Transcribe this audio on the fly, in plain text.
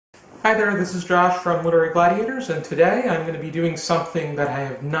Hi there, this is Josh from Literary Gladiators, and today I'm going to be doing something that I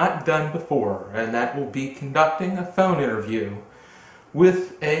have not done before, and that will be conducting a phone interview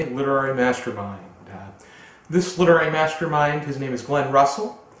with a literary mastermind. This literary mastermind, his name is Glenn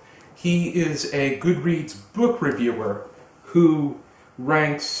Russell. He is a Goodreads book reviewer who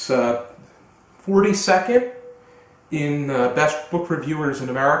ranks 42nd in Best Book Reviewers in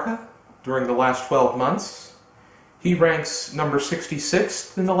America during the last 12 months. He ranks number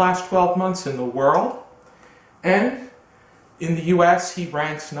 66th in the last 12 months in the world, and in the US he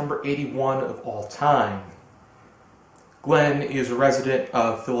ranks number 81 of all time. Glenn is a resident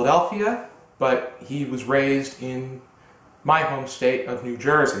of Philadelphia, but he was raised in my home state of New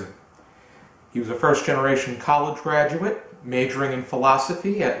Jersey. He was a first-generation college graduate, majoring in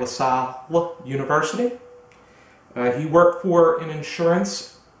philosophy at LaSalle University. He worked for an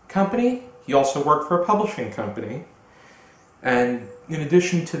insurance company. He also worked for a publishing company. And in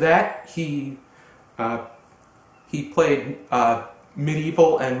addition to that, he played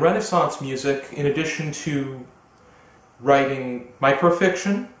medieval and Renaissance music in addition to writing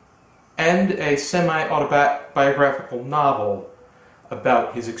microfiction and a semi-autobiographical novel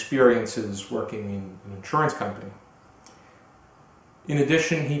about his experiences working in an insurance company. In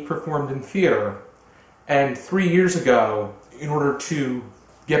addition, he performed in theater, and 3 years ago, in order to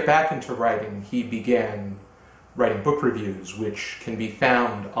get back into writing, he began writing book reviews, which can be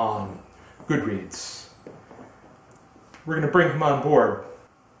found on Goodreads. We're going to bring him on board.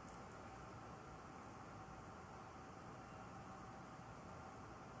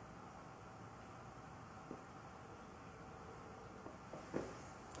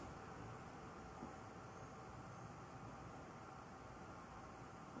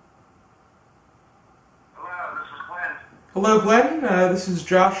 Hello, Glenn. This is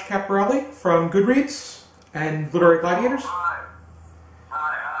Josh Caparelli from Goodreads and Literary Gladiators. Hi.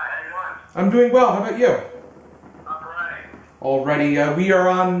 How you doing? I'm doing well. How about you? All right. Alrighty. We are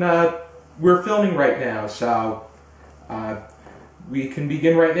on. We're filming right now, so we can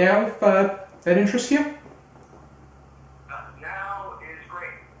begin right now if that interests you. Now is great.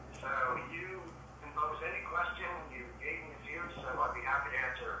 So you can pose any question. You gave me a few, so I'd be happy to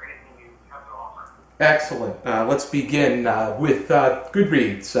answer anything you have to offer. Excellent. Let's begin with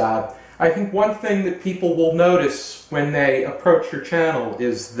Goodreads. I think one thing that people will notice when they approach your channel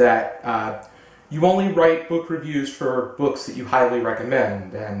is that you only write book reviews for books that you highly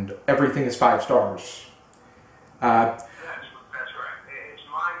recommend, and everything is 5 stars. That's right. It's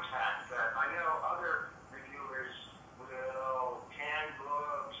my tact that I know other reviewers will can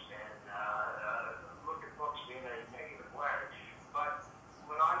books and look at books in a negative way, but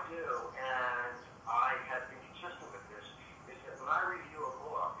what I do, and I have been consistent with this, is that when I review a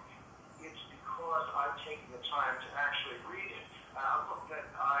book, it's because I've taken the time to actually read it. A book that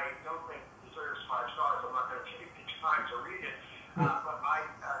I don't think deserves 5 stars, I'm not going to take the time to read it, but I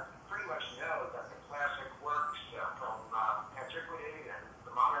pretty much know that the classic works from antiquity and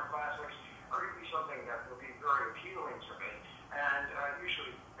the modern classics are going to be something that will be very appealing to me, and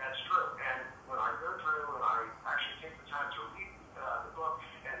usually that's true. And when I go through and I actually take the time to read the book,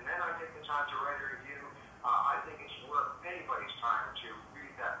 and then I take the time to write a review, I think it's worth anybody's time to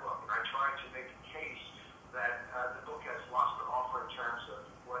read that book. And I try to make a case that the book has lots to offer in terms of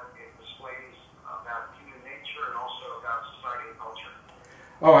what it displays about human nature and also about society and culture.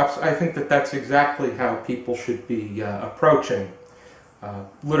 Oh, I think that that's exactly how people should be approaching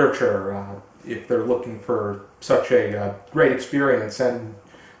literature if they're looking for such a great experience. And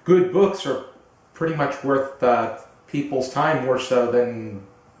good books are pretty much worth people's time more so than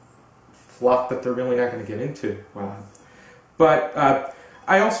fluff that they're really not going to get into. But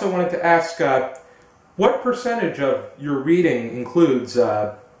I also wanted to ask, what percentage of your reading includes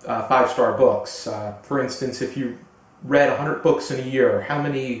 5-star books? For instance, if you read 100 books in a year, how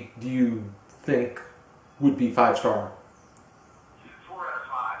many do you think would be 5-star? 4 out of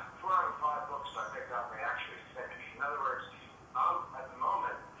 5. 4 out of 5 books I pick up, I actually finish. In other words, at the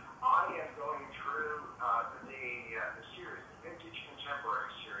moment, I am going through the series, the Vintage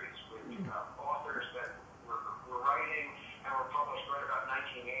Contemporary series, with authors that were writing and were published right about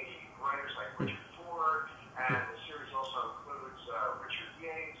 1980. Writers like Richard Ford, and the series also includes Richard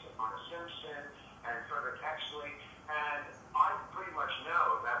Yates, Mona Simpson, and Frederick Exley. And I pretty much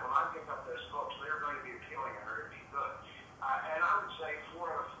know that when I pick up those books, they're going to be appealing and they're going to be good. And I would say 4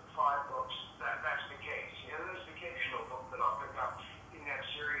 out of 5 books, that's the case. You know, there's the occasional book that I'll pick up in that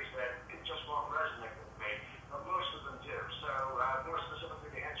series that it just won't resonate with me, but most of them do. So more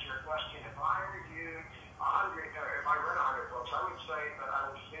specifically to answer your question, if I reviewed 100, if I read 100 books, I would say that I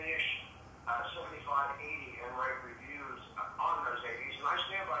would finish 75, 80 and write reviews on those 80s. And I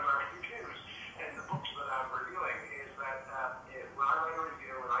stand by my reviews.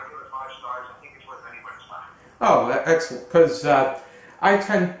 Oh, excellent. Because I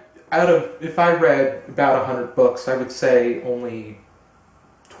tend, if I read about 100 books, I would say only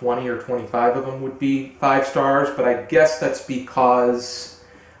 20 or 25 of them would be 5 stars, but I guess that's because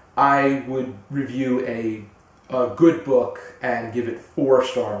I would review a good book and give it 4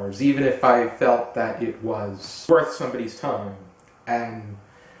 stars, even if I felt that it was worth somebody's time. And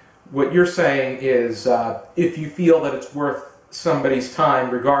what you're saying is, if you feel that it's worth somebody's time,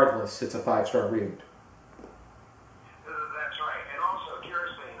 regardless, it's a 5-star read. That's right. And also,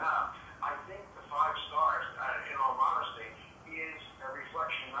 curiously enough, I think the 5 stars, in all honesty, is a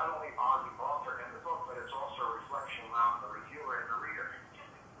reflection not only on the author and the book, but it's also a reflection on the reviewer and the reader.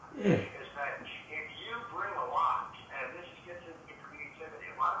 Is that if you bring a lot, and this gets into creativity,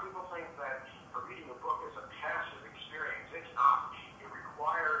 a lot of people think that reading a book is a passive experience. It's not. It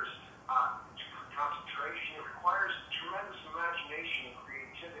requires concentration. It requires tremendous imagination and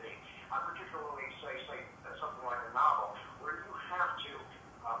creativity. Particularly, say something like a novel, where you have to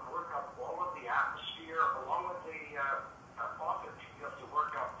work up all of the atmosphere along with the author. You have to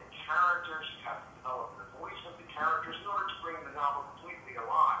work up the characters. You have to develop the voice of the characters in order to bring the novel completely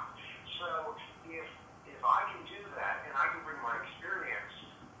alive. So if I can do that, and I can bring my experience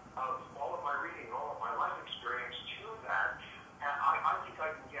of all of my reading, all of my life experience to that, I think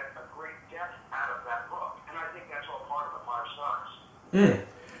I can get a great depth out of that book. And I think that's all part of the 5 stars.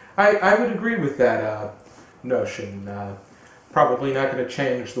 I would agree with that notion. Probably not going to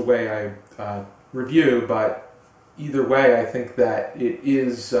change the way I review, but either way, I think that it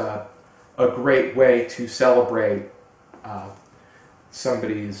is a great way to celebrate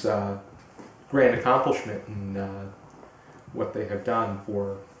somebody's grand accomplishment in what they have done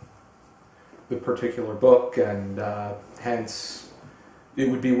for the particular book, and hence it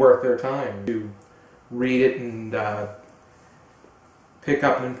would be worth their time to read it and pick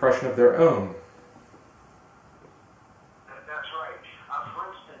up an impression of their own. That's right. For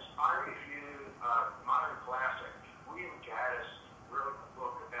instance, I reviewed modern classic. William Gaddis wrote a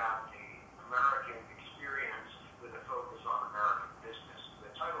book about the American experience with a focus on American business. The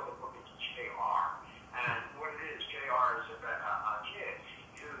title of the book is J.R. And what it is, J.R. is a kid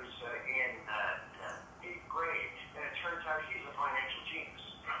who's in 8th grade, and it turns out he's a financial genius.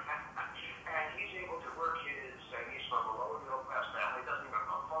 And he's able to work he's from a lower middle class family, doesn't even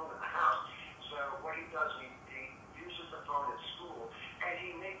have a phone in the house. So what he does, he uses the phone at school, and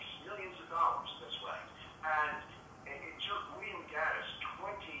he makes millions of dollars this way. And it took William Gaddis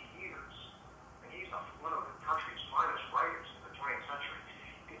 20 years, and he's one of the country's finest writers of the 20th century.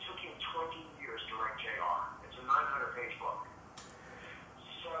 It took him 20 years to write J.R. It's a 900-page book.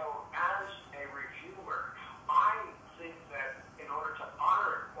 So as a reviewer, I think that in order to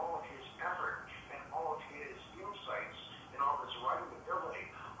honor all of his effort and all of his insights and all of his writing ability,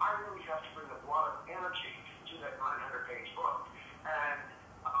 I really have to bring a lot of energy to that 900-page book. And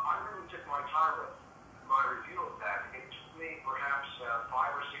I really took my time with my review of that. It took me perhaps 5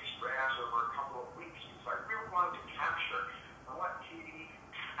 or 6 drafts over a couple of weeks, because I really wanted to capture what he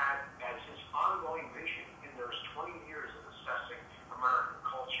had as his ongoing vision in those 20 years of assessing American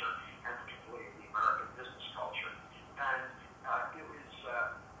culture, and particularly the American business culture. And it was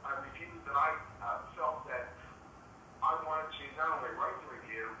a review that I felt that I wanted to not only write the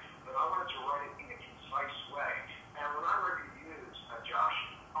review, but I wanted to write it in a concise way. And when I write reviews, Josh,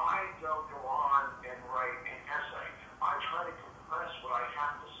 I don't go on and write an essay. I try to compress what I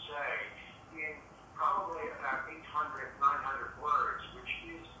have to say in probably about 800, 900 words, which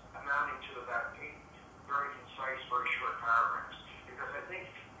is amounting to about 8 very concise, very short paragraphs. Because I think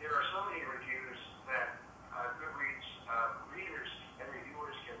there are so many reviews that Goodreads readers and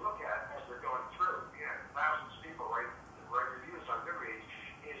reviewers can look at as they're going through. Thousands of people write reviews on Goodreads.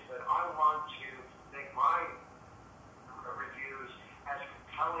 Is that I want to make my reviews as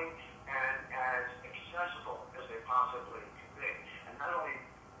compelling and as accessible as they possibly can be. And not only,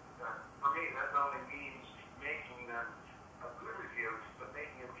 for me, that not only means making them a good review, but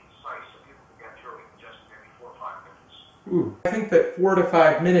making them concise so people can get through it in just maybe 4 or 5 minutes. Ooh. I think that 4 to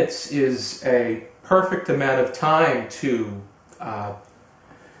 5 minutes is a perfect amount of time to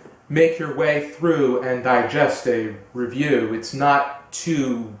make your way through and digest a review. It's not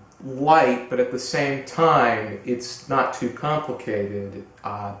too light, but at the same time, it's not too complicated,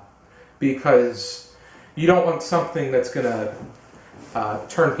 because you don't want something that's going to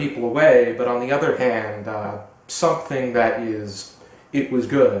turn people away, but on the other hand, something that is, it was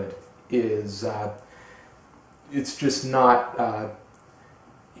good, is, it's just not,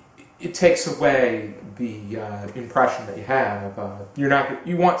 it takes away the impression that you have.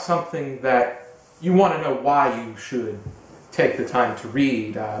 You want something that, you want to know why you should take the time to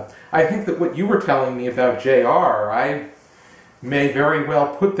read. I think that what you were telling me about J.R., I may very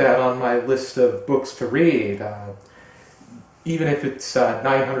well put that on my list of books to read. Even if it's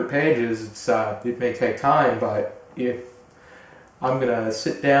 900 pages, it may take time, but if I'm going to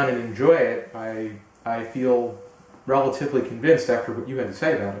sit down and enjoy it, I feel relatively convinced after what you had to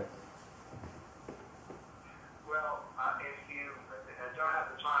say about it. Well, if you don't have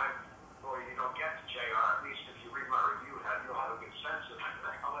the time or you don't get to JR, at least if you read my review, you'll have a good sense of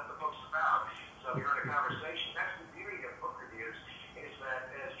what the book's about. So you're in a conversation. That's the beauty of book reviews, is that,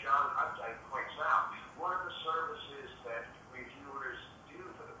 as John Updike points out, one of the services that reviewers do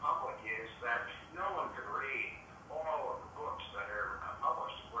for the public is that no one can read all of the books that are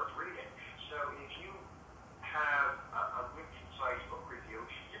published worth reading. So if you have a good, concise book review,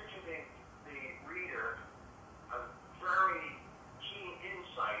 you're giving the reader a very keen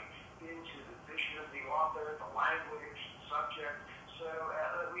insight into the vision of the author, the language, the subject. So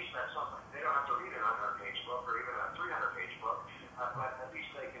at least that's something. They don't have to read an 100-page book or even a 300-page book, but at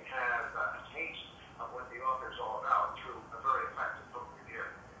least they can have a taste of what the author is all about through a very effective book review.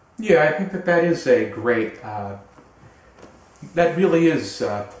 Yeah, I think that is a great. That really is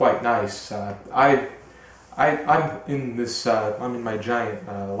quite nice. I'm in this. I'm in my giant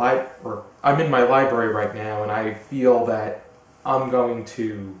I'm in my library right now, and I feel that I'm going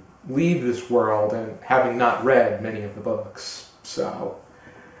to leave this world and having not read many of the books. So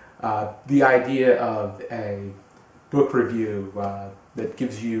the idea of a book review that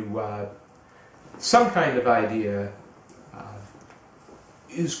gives you some kind of idea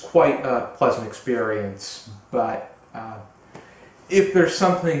is quite a pleasant experience, but if there's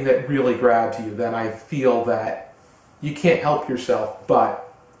something that really grabs you, then I feel that you can't help yourself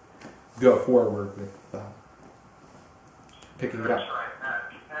but go forward with picking it up. That's right.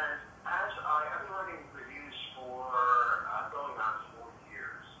 And as I've been writing reviews for going on 4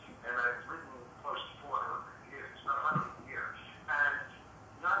 years, and I've written close to 400 reviews, about 100 a year. And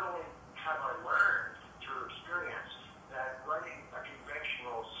not only have I learned through experience that writing a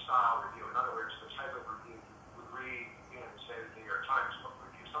conventional style review, in other words, the type of review you would read in, say, the New York Times book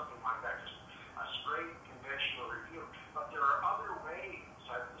review, something like that, just a straight conventional review. But there are other ways,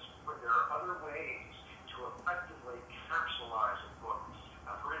 to effectively capsulize a book.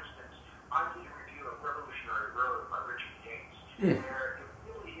 For instance, I did a review of Revolutionary Road by Richard Gates, where it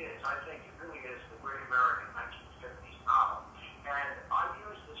really is, I think it really is the great American 1950s novel. And I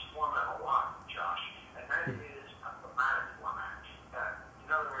use this format a lot, Josh, and that is a thematic format. In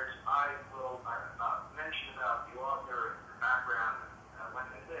other words, I will mention about the author, the background, when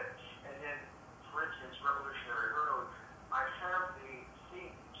they lived. And then, for instance, Revolutionary Road, I have the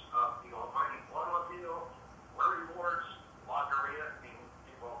themes of the almighty automobile, Larry Ward's Logorrhea, meaning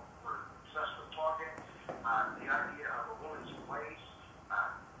people were obsessed with talking, the idea of a woman's place,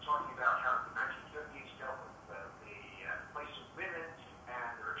 talking about how the 1950s dealt with the place of women and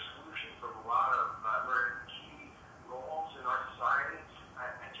their exclusion from a lot of very key roles in our society. I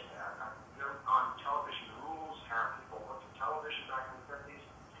mentioned note on television rules, how people looked at television back in the 50s,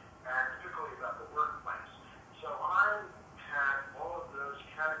 and particularly about the workplace. So I have all of those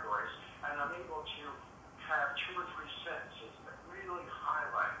categories, and I'm able to have 2 or 3 sentences that really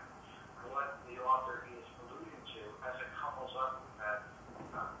highlight what the author is alluding to as it couples up with that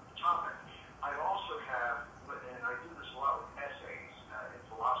topic. I also have, and I do this a lot with essays in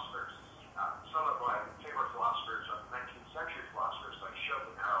philosophers, some of my favorite philosophers are 19th century philosophers like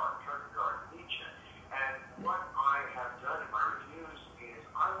Schopenhauer, Kierkegaard, Nietzsche. And what I have done in my reviews is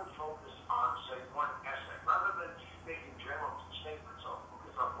I will focus on, say, one essay, rather than making general statements. I'll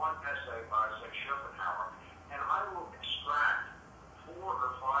focus on one essay by, say, Schopenhauer, and I will extract 4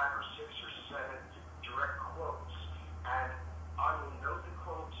 or 5 or 6 or 7 direct quotes, and I will note the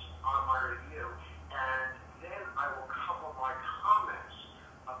quotes on my review, and then I will couple my comments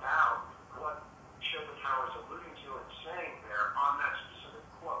about what Schopenhauer is alluding to and saying there on that specific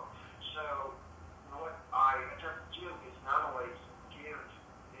quote. So what I attempt to do is not only give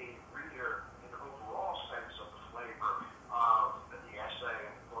the reader an overall sense of the flavor of the essay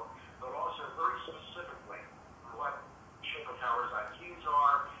and the book, but also very specifically what Schopenhauer's ideas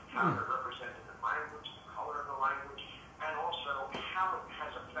are, how they're represented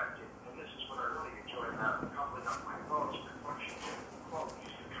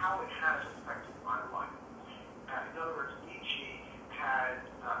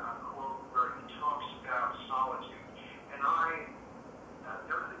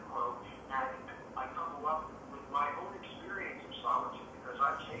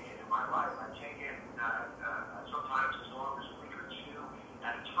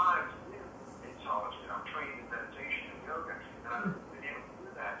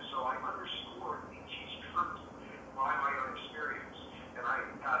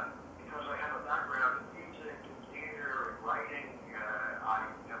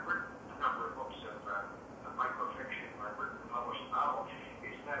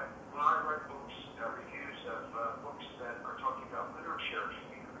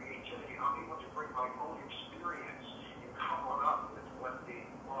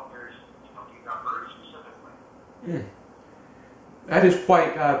Mm. That is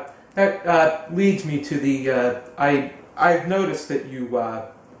quite. That leads me to the. I've noticed that you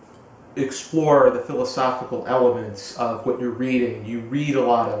explore the philosophical elements of what you're reading. You read a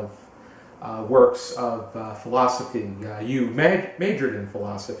lot of works of philosophy. You majored in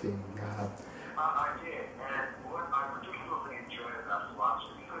philosophy. I did, and what I particularly enjoy about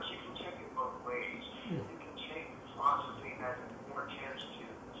philosophy, because you can take it both ways. You can take philosophy as it more tends to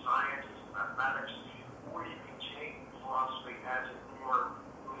science and mathematics, or you can take philosophy as it more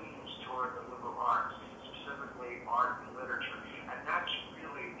leans toward the liberal arts, specifically art and literature. And that's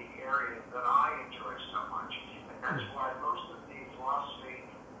really the area that I enjoy so much. And that's why most of the philosophy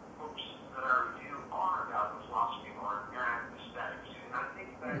books that I review are about the philosophy of art and aesthetics. And I think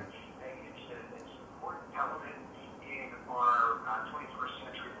that it's an important element in our 21st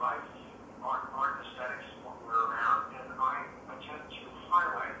century life, art and aesthetics, what we're around. And I attempt to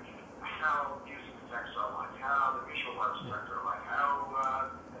highlight how music affects our life, how the visual arts affect our life, how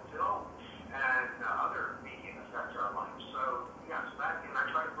film and other media affect our life. So, yes, that, and I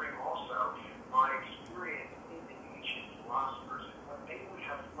try to bring also my experience in the ancient philosophers and what they would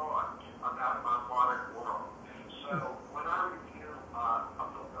have thought about our modern world. So, when I review a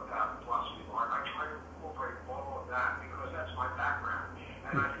book about philosophy of art, I try to incorporate all of that because that's my background.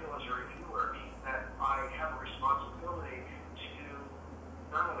 And I feel as a reviewer that I have a responsibility to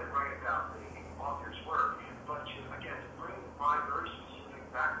not only write about the author's work, but to, again, to bring my very specific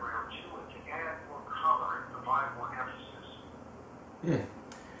background to it, to add more color and provide more emphasis.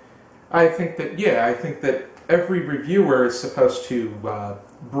 I think that every reviewer is supposed to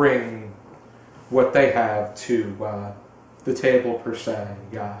bring what they have to the table per se,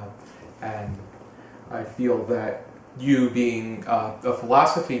 and I feel that you being a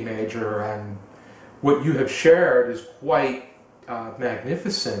philosophy major and what you have shared is quite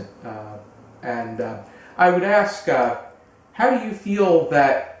magnificent. And I would ask, how do you feel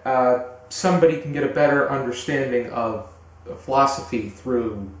that somebody can get a better understanding of philosophy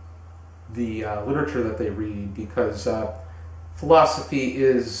through the literature that they read? Because philosophy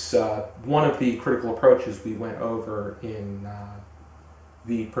is one of the critical approaches we went over in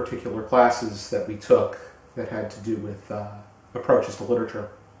the particular classes that we took that had to do with approaches to literature.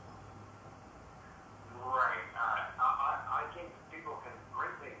 Right. I think people can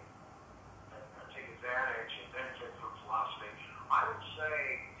greatly take advantage and benefit from philosophy. I would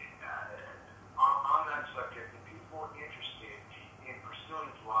say on that subject, if people are interested in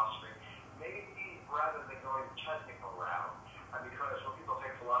pursuing philosophy, maybe rather than going the technical route, because when people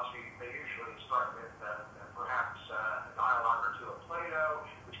take philosophy, they usually start with perhaps a dialogue or two of Plato,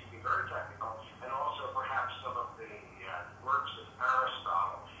 which can be very technical, and also perhaps some of the works of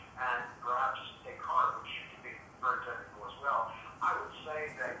Aristotle, and perhaps Descartes, which can be very technical as well. I would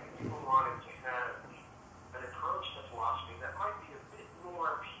say that if people wanted to have an approach to philosophy that might be a bit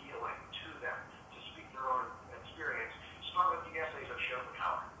more appealing to them, to speak their own experience, start with the essays of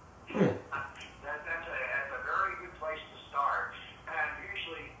Schopenhauer. That's a very good place to start. And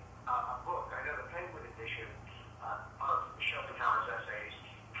usually a book, I know the Penguin edition of Schopenhauer's essays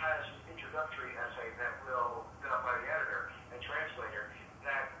has an introductory essay that will, done by the editor and translator,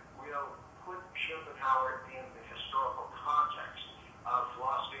 that will put Schopenhauer in the historical context of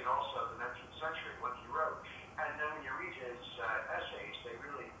philosophy and also the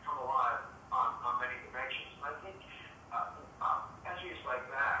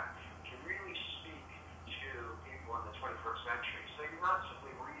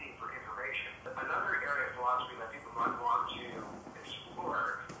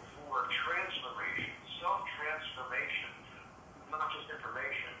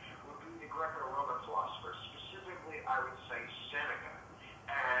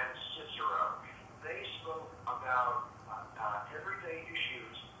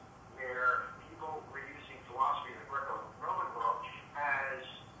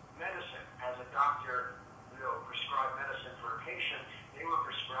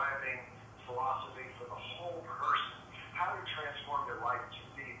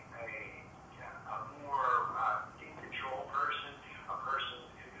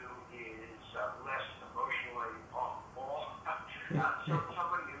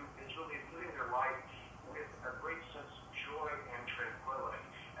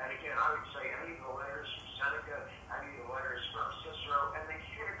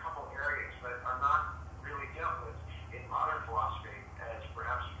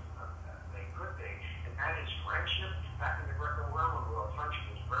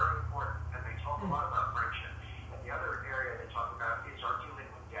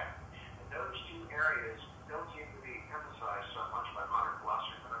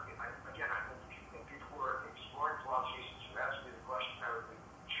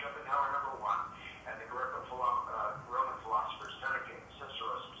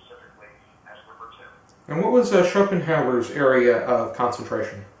And what was Schopenhauer's area of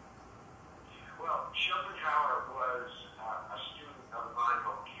concentration? Well, Schopenhauer was a student of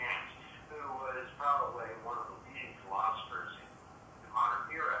Immanuel Kant, who was probably one of the leading philosophers in the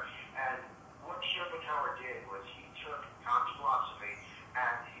modern era. And what Schopenhauer did was he took Kant's philosophy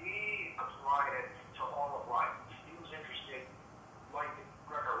and he applied it to all of life. He was interested, like the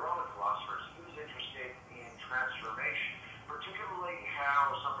Greco-Roman philosophers, he was interested in transformation, particularly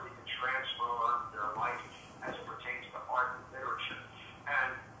how somebody could transform their life as it pertains to art and literature.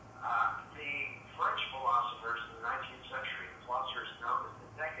 And the French philosophers in the 19th century, the philosophers known as the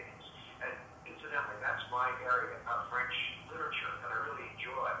Decadents, and incidentally, that's my area of French literature that I really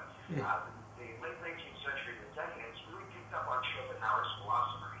enjoy. The late 19th century, the Decadents really picked up on Schopenhauer's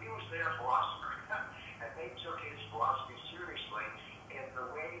philosopher. He was their philosopher, and they took his philosophy seriously in the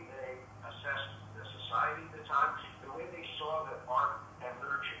way they assessed the society at the time, the way they saw that art and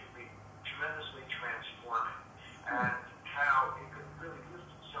literature could be tremendously transforming, and how it could really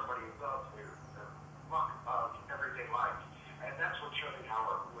lift somebody above the muck of everyday life. And that's what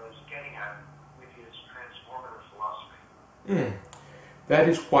Schopenhauer was getting at with his transformative philosophy. That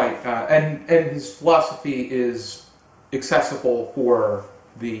is quite, and his philosophy is accessible for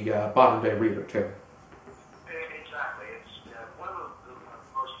the modern day reader too. Exactly. It's one of the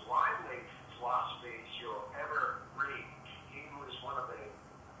most widely philosophies you'll ever read. He was one of the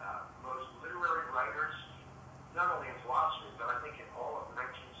most literary writers, not only in philosophy, but I think in all of the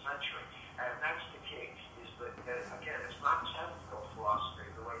 19th century. And that's the key, is that, again, it's not technical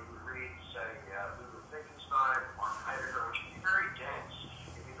philosophy, the way you would read, say, Ludwig Wittgenstein, Mark Heidegger, which can be very dense,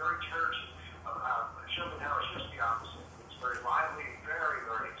 it can be very turgid. Schopenhauer is just the opposite. It's very lively, very,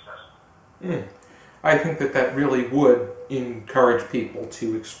 very accessible. I think that really would encourage people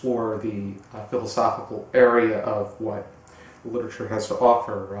to explore the philosophical area of what literature has to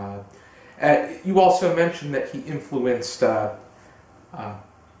offer. You also mentioned that he influenced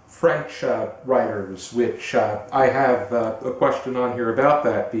French writers, which I have a question on here about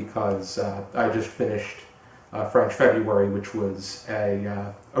that because I just finished French February, which was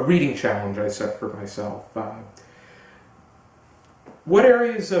a reading challenge I set for myself. What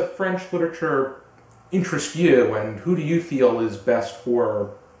areas of French literature interest you, and who do you feel is best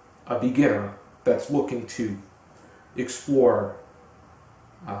for a beginner that's looking to explore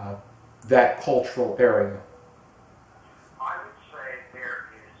that cultural area? I would say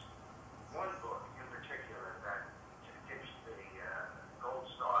there is one book in particular that gets the gold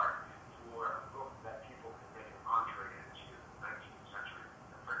star for a book that people can make an entree into 19th century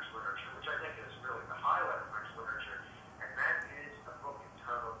French literature, which I think is really the highlight of French literature, and that is a book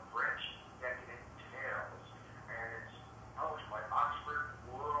entitled French Decadent Tales, and it's published by Oxford,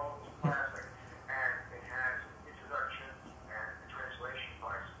 world classic, and it has an introduction and a translation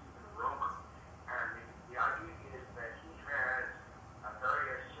by Stephen Romer. And the idea is that he has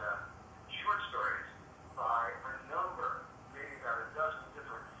various short stories by a number, maybe about a dozen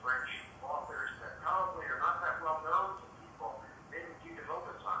different French authors that probably are not that well known to people. Maybe you can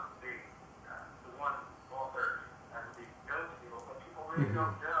focus on the one author that would be known to people, but people really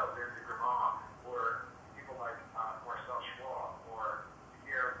don't know. There's the Grimaud, or people like Marcel Schwab, or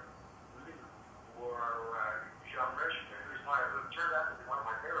Pierre Louis, or Jean Richelieu, who turned out to be one of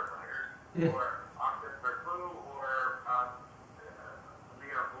my favorite writers, or Octave Berthoud, or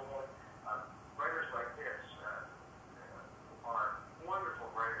Leon Bull. Writers like this are wonderful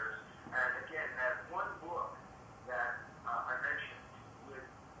writers. And again, that one book that I mentioned,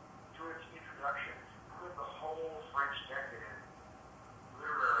 through its introduction, put the whole French decadent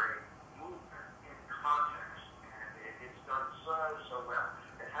literary movement in context. And it's done so well.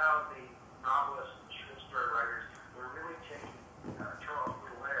 And how the novelists and short story writers were really taking Charles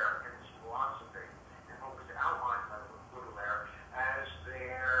Baudelaire and his philosophy and what was outlined by Baudelaire as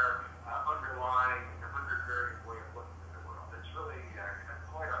their underlying, undergirding way of looking at the world. It's really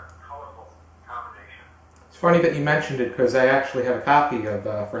quite a colorful combination. It's funny that you mentioned it because I actually have a copy of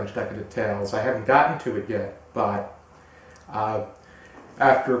French Decadent Tales. I haven't gotten to it yet, but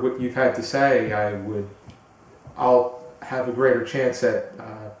after what you've had to say, I'll have a greater chance at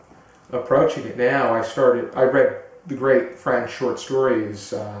approaching it now. I read the great French short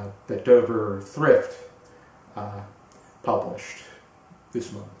stories that Dover Thrift published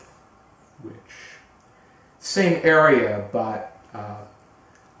this month, which same area, but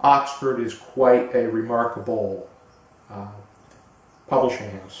Oxford is quite a remarkable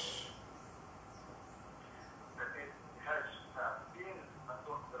publishing house. It has been a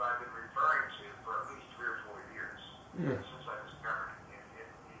book that I've been referring to for at least 3 or 4 years since I discovered it. It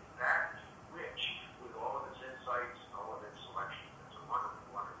is that rich with all of its insights, all of its selections. It's a wonderful,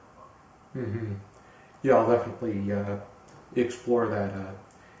 wonderful book. Yeah, I'll definitely explore that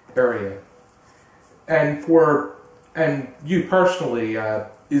area. And you personally,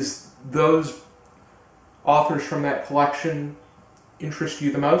 is those authors from that collection interest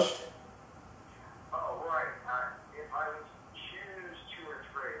you the most? Oh, right. If I would choose two or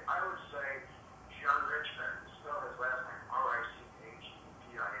three, I would say John Richmond, spell his last name, Richpin.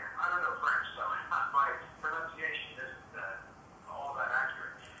 I don't know French, so my pronunciation isn't all that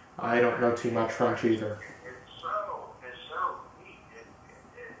accurate. I don't know too much French either. It's so neat.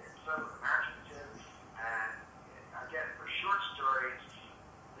 It's so imaginative, and again, for short stories,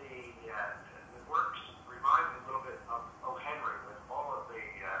 the works remind me a little bit of O. Henry with all of the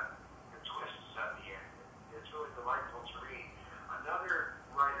twists at the end. It's really delightful to read. Another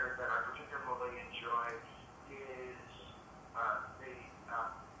writer that I particularly enjoy is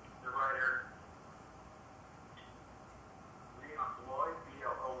the writer Leon Lloyd,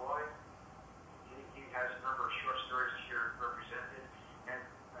 B.L.O. Lloyd. He has a number of short stories here represented,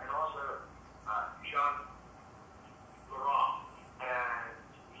 and also Jean Laurent, and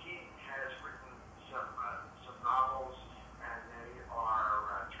he has written some novels, and they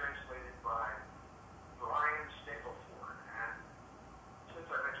are translated by Brian Stapleford. And since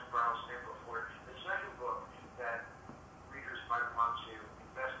I mentioned Brian Stapleford, the second book that readers might want to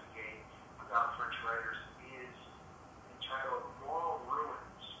investigate about French writers is entitled Moral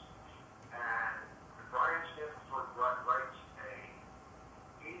Ruins. And Brian Stapleford writes a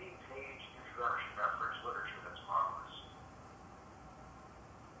 80-page introduction about French literature that's marvelous.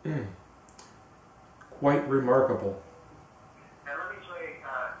 Quite remarkable. And let me say,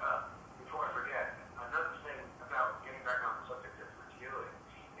 before I forget, another thing about getting back on the subject of reviewing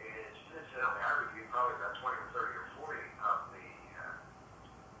is, incidentally, I reviewed probably about 20 or 30 or 40 of the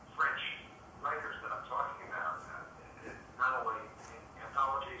French writers that I'm talking about, not only in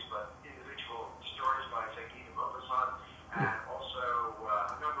anthologies, but individual stories by, say, Guy de Maupassant, and also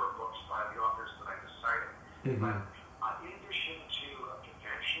a number of books by the authors that I just cited. Mm-hmm. But in addition to a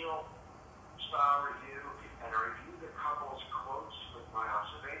conventional style review, and I review the couple's quotes with my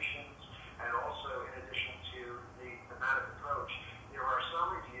observations, and also in addition to the thematic approach, there are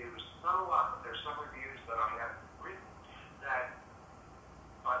some reviews, not a lot, but there's some reviews that I have written that,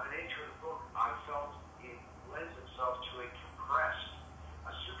 by the nature of the book, I felt it lends itself to a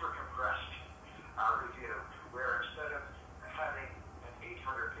super compressed review, where instead of having an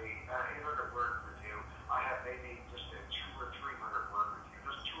 800-word review, I have maybe just a 200 or 300-word review,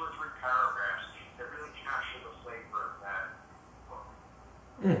 just 2 or 3 paragraphs that really capture the flavor of that book.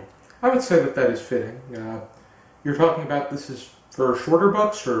 I would say that is fitting. You're talking about this is for shorter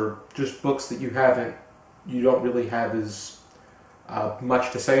books, or just books that you don't really have as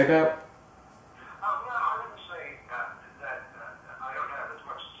much to say about? No, I wouldn't say that I don't have as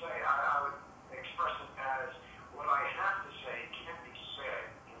much to say. I would express it as what I have to say can be said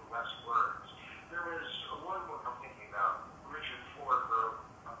in less words. There was one book I'm thinking about. Richard Ford wrote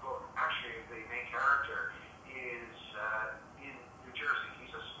a book. Actually, the main character is in New Jersey.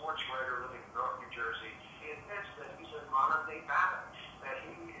 He's a sports writer living in North New Jersey. He admits that he's a modern-day Babbitt, that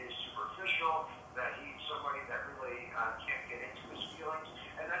he is superficial, that he's somebody that really can't get into his feelings,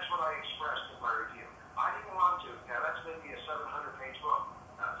 and that's what I expressed in my review. I didn't want to. Now, that's maybe a 700-page book,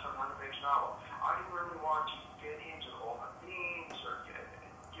 700-page novel. I didn't really want to get into all the themes or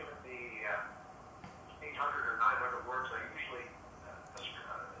given the 800 or 900 words I usually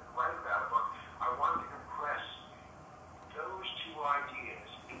write about a book. I wanted to compress those two ideas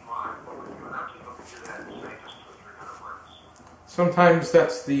in my book review, and I was able to do that in, say, just 200 or 300 words. Sometimes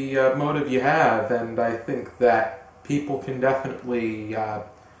that's the motive you have, and I think that people can definitely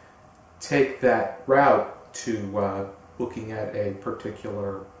take that route to looking at a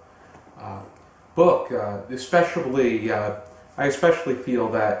particular book. I especially feel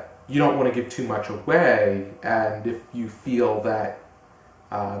that you don't want to give too much away, and if you feel that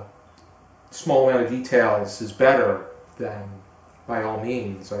small amount of details is better, then by all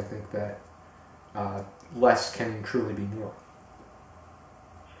means, I think that less can truly be more.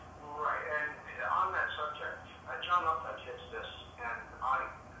 Right, and on that subject, John Updike hits this, and I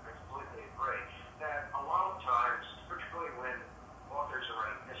completely agree, that a lot of times, particularly when authors are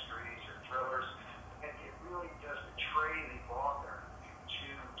writing mysteries or thrillers, it really does betray the author to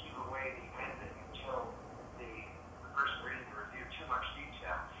give away the ending until the person reading the review too much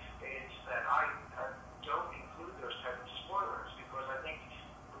detail. It's that I don't include those type of spoilers, because I think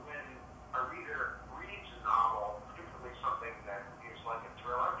when a reader reads a novel, particularly something that is like a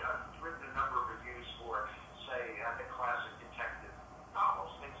thriller, I've written a number of reviews for, say, the classic detective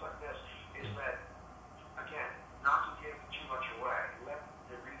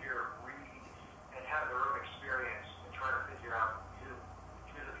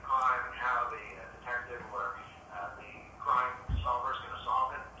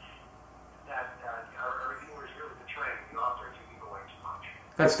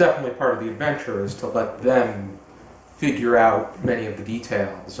that's definitely part of the adventure, is to let them figure out many of the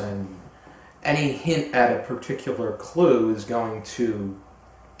details, and any hint at a particular clue is going to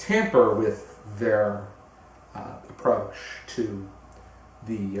tamper with their approach to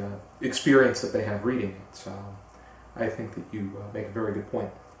the experience that they have reading it. So I think that you make a very good point.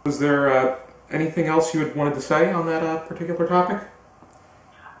 Was there anything else you had wanted to say on that particular topic?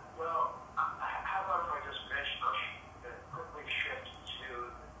 Well, how about if I just mention or quickly shift to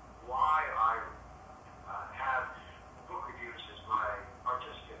why I have book reviews as my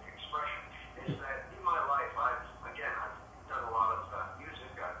artistic expression? Is that in my life, I've done a lot of music.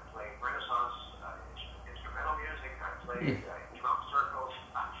 I've played Renaissance instrumental music. I've played drum circles.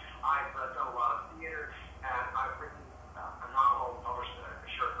 I've done a lot of theater, and I've written a novel, published a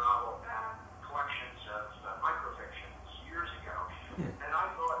short novel, and collections of microfictions years ago. And I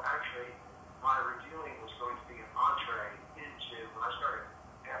thought actually my reviewing was going to be an entree into, when I started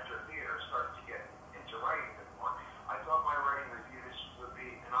after theater, started to get into writing a bit more. I thought my writing reviews would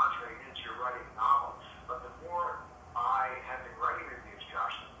be an entree into writing a novel. But the more I have been writing reviews,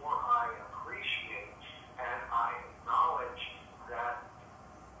 Josh, the more I appreciate and I acknowledge that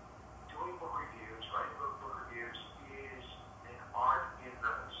doing book reviews, writing book reviews, is an art in and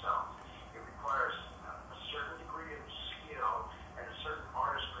of itself. It requires a certain degree of skill and a certain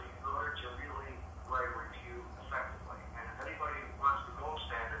artistry in order to really write a review effectively. And if anybody wants the gold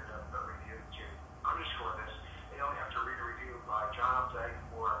standard of the review to underscore this, they only have to read a review by John Updike,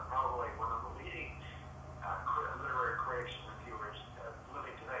 or probably one of the leading literary critics and reviewers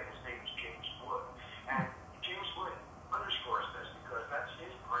living today. His name is James Wood. And James Wood underscores this because that's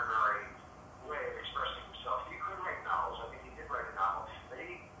his primary way of expressing himself. He could write novels. I think he did write a novel. But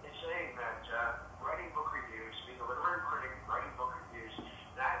he is saying that writing book reviews, being a literary critic, writing book reviews,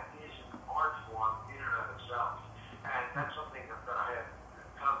 that is an art form in and of itself. And that's something that I have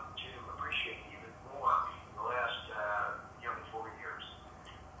come to appreciate even more in the last 4 years.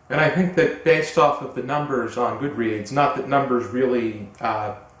 And I think that based off of the numbers on Goodreads, not that numbers really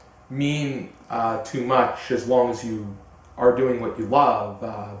mean too much as long as you are doing what you love,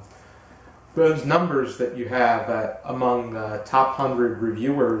 those numbers that you have among the top 100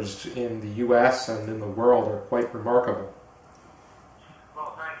 reviewers in the U.S. and in the world are quite remarkable.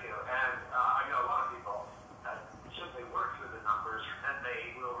 Well, thank you. And I know a lot of people simply work through the numbers, and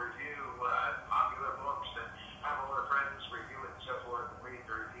they will review popular books and have all their friends review it and so forth and read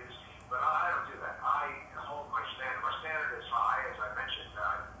the reviews. But I don't do that. I hold my standard. My standard is high, as I mentioned.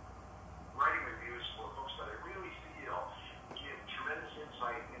 Writing reviews for books that I really feel give tremendous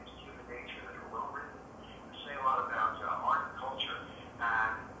insight into human nature, that are well written, say a lot about art and culture.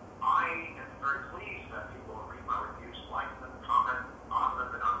 And I am very pleased that people read my reviews, like them, comment on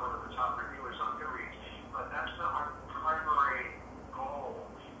them, and I'm one of the top reviewers on Goodreads. But that's not my primary goal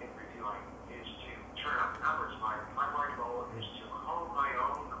in reviewing, is to turn up the numbers. My primary goal is to hone my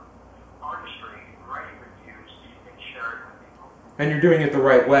own artistry in writing reviews and share it with people. And you're doing it the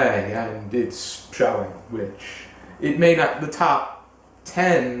right way, and it's showing, which it may not, the top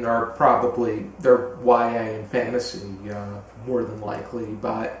 10 are probably, they're YA and fantasy, more than likely,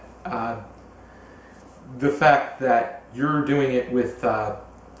 but the fact that you're doing it with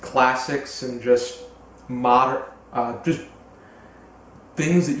classics and just modern, just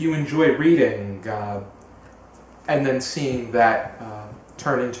things that you enjoy reading, and then seeing that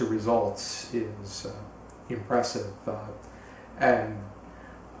turn into results is impressive. And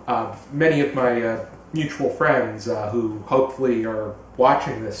many of my mutual friends who hopefully are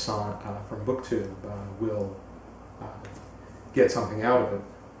watching this on, from BookTube will get something out of it.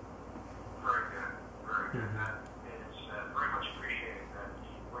 Very good. Very good. That is very much appreciated that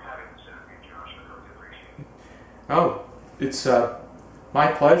we're having this interview, Josh. I really appreciate it. Oh, it's my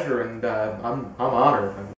pleasure, and I'm honored.